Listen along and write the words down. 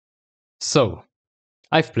So,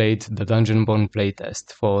 I've played the Dungeonborn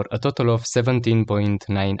playtest for a total of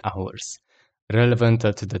 17.9 hours, relevant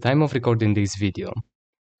at the time of recording this video.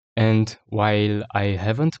 And while I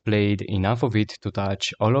haven't played enough of it to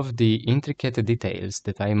touch all of the intricate details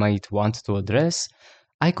that I might want to address,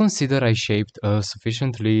 I consider I shaped a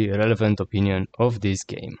sufficiently relevant opinion of this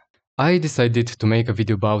game. I decided to make a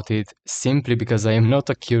video about it simply because I am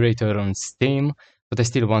not a curator on Steam, but I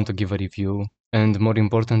still want to give a review, and more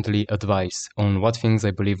importantly advice on what things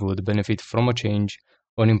I believe would benefit from a change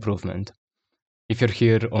or improvement. If you're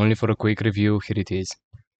here only for a quick review, here it is.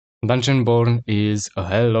 Dungeonborn is a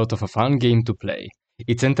hell lot of a fun game to play.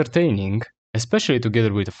 It's entertaining, especially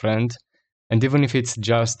together with a friend, and even if it's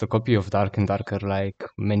just a copy of Dark and Darker like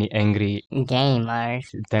many angry gamers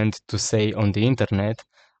tend to say on the internet,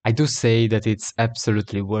 I do say that it's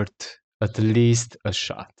absolutely worth at least a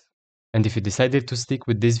shot. And if you decided to stick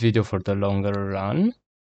with this video for the longer run,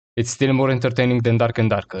 it's still more entertaining than Dark and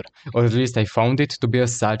Darker, or at least I found it to be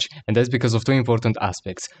as such, and that's because of two important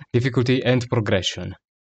aspects, difficulty and progression.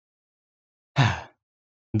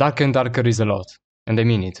 Dark and Darker is a lot, and I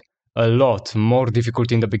mean it, a lot more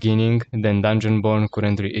difficult in the beginning than Dungeonborn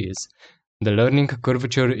currently is. The learning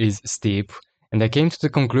curvature is steep, and I came to the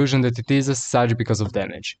conclusion that it is as such because of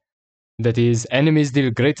damage. That is, enemies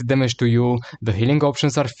deal great damage to you, the healing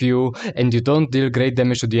options are few, and you don't deal great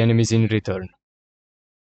damage to the enemies in return.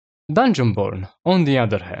 Dungeonborn, on the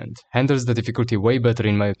other hand, handles the difficulty way better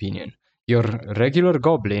in my opinion. Your regular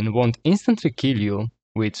goblin won't instantly kill you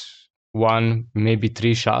with 1, maybe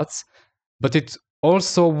 3 shots, but it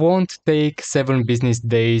also won't take 7 business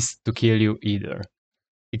days to kill you either.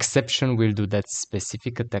 Exception will do that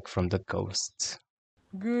specific attack from the ghosts.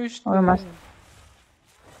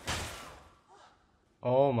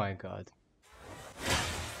 Oh my god.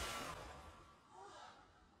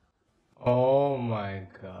 Oh my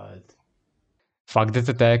god. Fuck that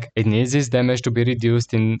attack, it needs its damage to be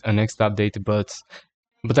reduced in a next update, but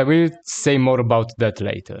I will say more about that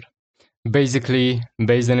later. Basically,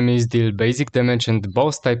 base enemies deal basic damage and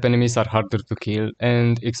boss type enemies are harder to kill,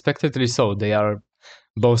 and expectedly so, they are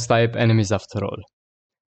boss type enemies after all.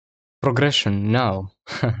 Progression now.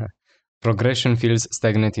 Progression feels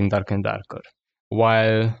stagnant in Dark and Darker,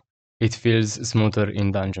 while it feels smoother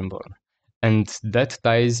in Dungeonborn. And that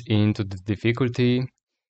ties into the difficulty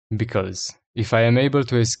because if I am able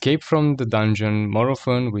to escape from the dungeon more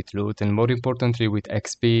often with loot and more importantly with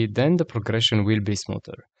XP, then the progression will be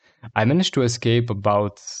smoother. I managed to escape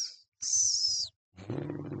about,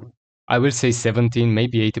 I will say 17,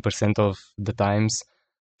 maybe 80% of the times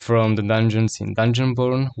from the dungeons in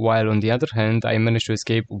Dungeonborn, while on the other hand, I managed to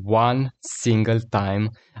escape 1 single time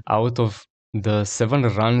out of the 7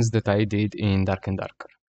 runs that I did in Dark and Darker.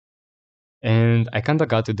 And I kinda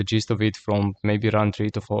got the gist of it from maybe run 3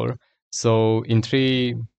 to 4. So in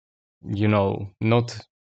 3, not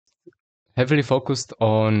heavily focused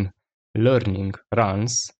on learning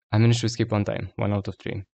runs, I managed to skip 1 time, 1 out of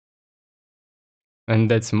 3. And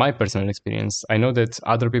that's my personal experience. I know that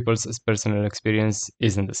other people's personal experience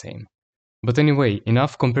isn't the same. But anyway,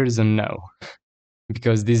 enough comparison now.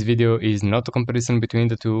 Because this video is not a comparison between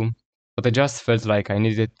the two, but I just felt like I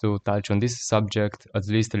needed to touch on this subject at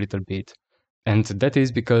least a little bit. And that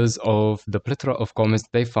is because of the plethora of comments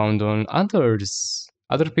that I found on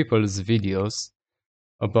other people's videos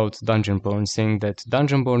about Dungeonborn, saying that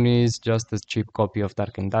Dungeonborn is just a cheap copy of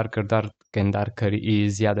Dark and Darker, Dark and Darker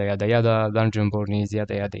is yada yada yada, Dungeonborn is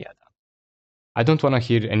yada yada yada. I don't wanna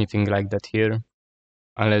hear anything like that here,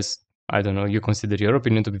 unless, I don't know, you consider your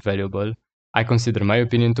opinion to be valuable. I consider my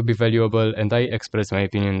opinion to be valuable, and I express my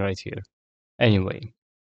opinion right here. Anyway,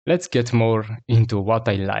 let's get more into what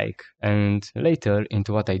I like, and later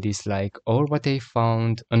into what I dislike or what I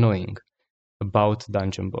found annoying about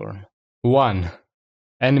Dungeonborn. 1.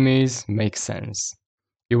 Enemies make sense.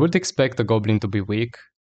 You would expect a goblin to be weak,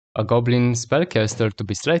 a goblin spellcaster to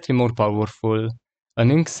be slightly more powerful,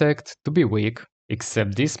 an insect to be weak,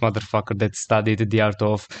 except this motherfucker that studied the art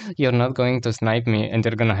of "you're not going to snipe me and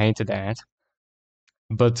you're gonna hate that."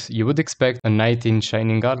 But you would expect a knight in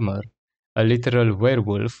shining armor, a literal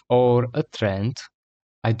werewolf, or a trant.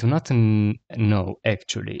 I do not know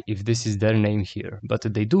actually if this is their name here, but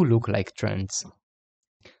they do look like trants,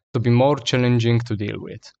 to be more challenging to deal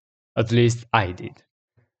with. At least I did.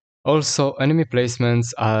 Also, enemy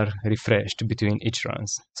placements are refreshed between each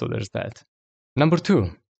runs, so there's that. Number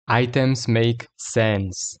 2. Items make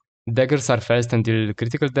sense. Daggers are fast and deal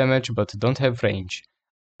critical damage but don't have range,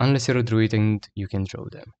 unless you're a druid and you can throw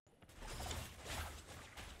them.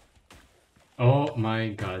 Oh my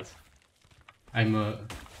god. I'm a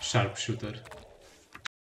sharpshooter.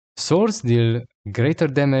 Swords deal greater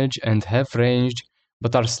damage and have range,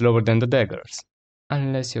 but are slower than the daggers.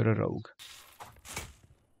 Unless you're a rogue.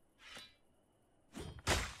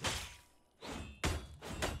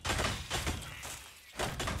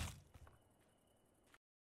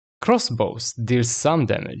 Crossbows deal some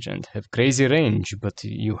damage and have crazy range, but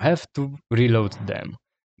you have to reload them.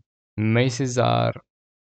 Maces are...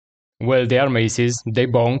 well, they are maces, they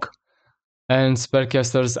bonk, and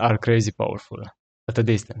spellcasters are crazy powerful at a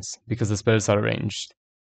distance, because the spells are ranged.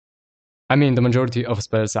 I mean, the majority of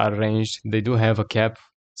spells are ranged, they do have a cap,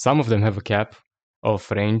 some of them have a cap of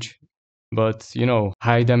range, but you know,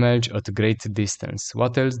 high damage at a great distance.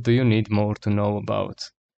 What else do you need more to know about?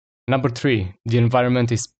 Number 3, the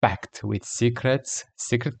environment is packed with secrets,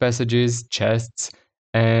 secret passages, chests,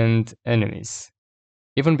 and enemies.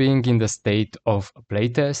 Even being in the state of a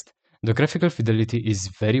playtest, the graphical fidelity is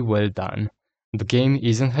very well done. The game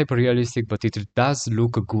isn't hyper-realistic, but it does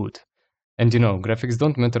look good. And you know, graphics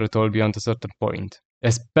don't matter at all beyond a certain point,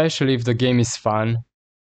 especially if the game is fun,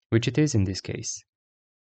 which it is in this case.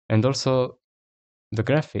 And also, the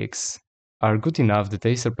graphics are good enough that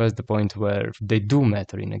they surpass the point where they do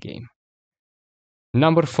matter in a game.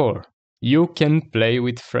 Number 4, you can play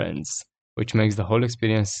with friends, which makes the whole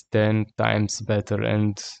experience 10 times better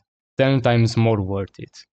and 10 times more worth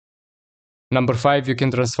it. Number 5, you can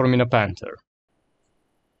transform in a panther.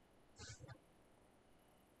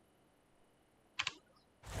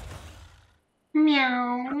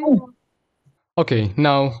 Meow. Okay,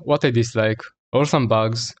 now what I dislike, or some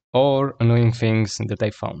bugs, or annoying things that I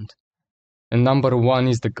found. And number 1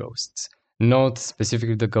 is the ghosts. Not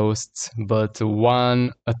specifically the ghosts, but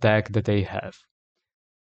one attack that they have.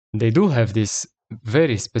 They do have this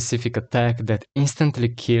very specific attack that instantly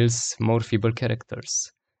kills more feeble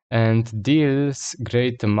characters and deals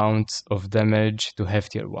great amounts of damage to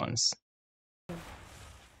heftier ones.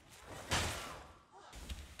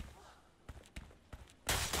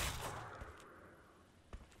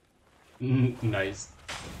 Nice.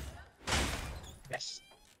 Yes.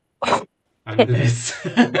 Unless.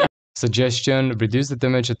 Suggestion, reduce the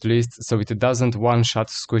damage at least so it doesn't one-shot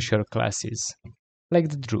squishier classes, like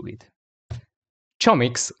the druid.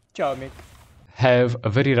 Chomics have a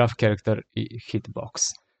very rough character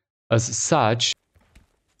hitbox. As such,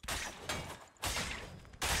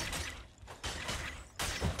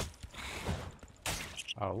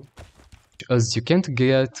 as you can't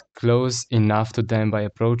get close enough to them by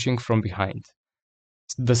approaching from behind.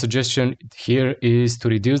 The suggestion here is to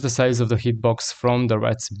reduce the size of the hitbox from the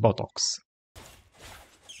rat's buttocks.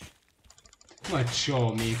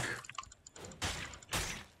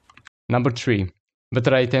 Number 3.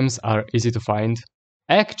 Better items are easy to find.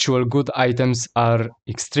 Actual good items are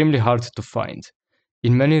extremely hard to find.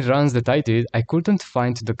 In many runs that I did, I couldn't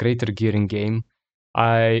find the greater gear in game.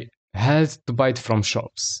 I had to buy it from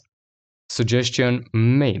shops. Suggestion,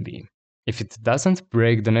 maybe. If it doesn't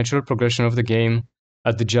break the natural progression of the game,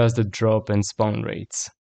 adjust the drop and spawn rates.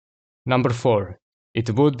 Number 4. It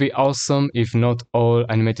would be awesome if not all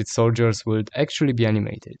animated soldiers would actually be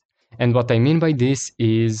animated. And what I mean by this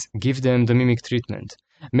is give them the mimic treatment.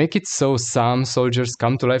 Make it so some soldiers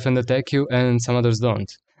come to life and attack you and some others don't.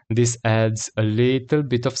 This adds a little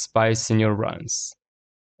bit of spice in your runs.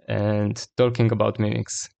 And talking about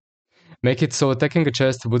mimics. Make it so attacking a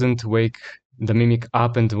chest wouldn't wake the mimic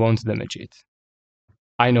up and won't damage it.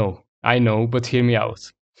 I know, but hear me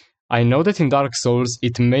out. I know that in Dark Souls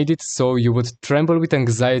it made it so you would tremble with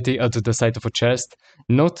anxiety at the sight of a chest,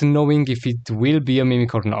 not knowing if it will be a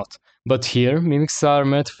mimic or not. But here, mimics are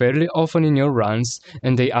met fairly often in your runs,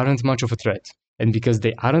 and they aren't much of a threat. And because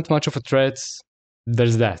they aren't much of a threat,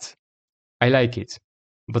 there's that. I like it.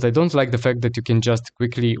 But I don't like the fact that you can just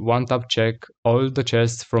quickly one-tap check all the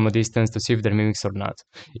chests from a distance to see if they're mimics or not.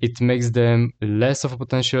 It makes them less of a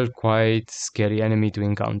potential, quite scary enemy to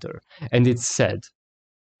encounter. And it's sad.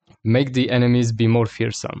 Make the enemies be more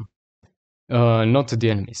fearsome. Not the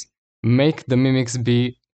enemies. Make the mimics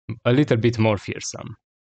be a little bit more fearsome.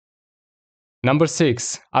 Number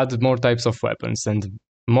 6. Add more types of weapons and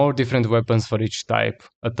more different weapons for each type.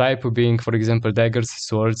 A type being, for example, daggers,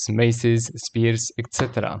 swords, maces, spears,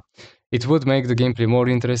 etc. It would make the gameplay more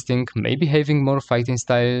interesting, maybe having more fighting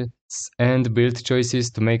styles and build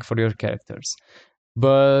choices to make for your characters.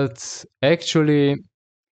 But actually,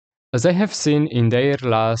 as I have seen in their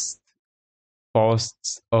last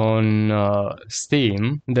posts on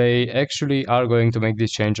Steam, they actually are going to make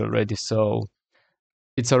this change already, so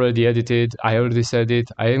it's already edited. I already said it.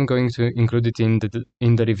 I am going to include it in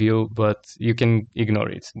the review, but you can ignore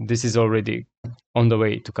it. This is already on the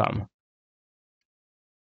way to come.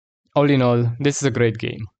 All in all, this is a great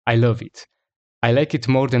game. I love it. I like it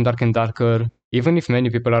more than Dark and Darker, even if many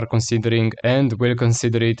people are considering and will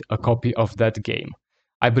consider it a copy of that game.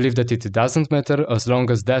 I believe that it doesn't matter as long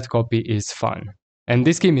as that copy is fun. And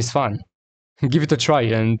this game is fun. Give it a try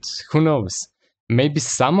and who knows, maybe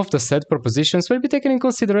some of the said propositions will be taken in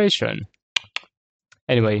consideration.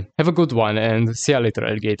 Anyway, have a good one and see you later,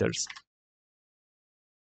 alligators.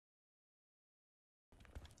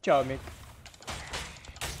 Ciao, Mick.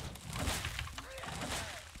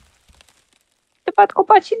 Te bat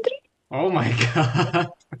copaci în dri. Oh my god!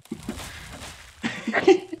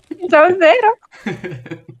 Sau zero.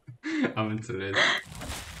 Am înțeles.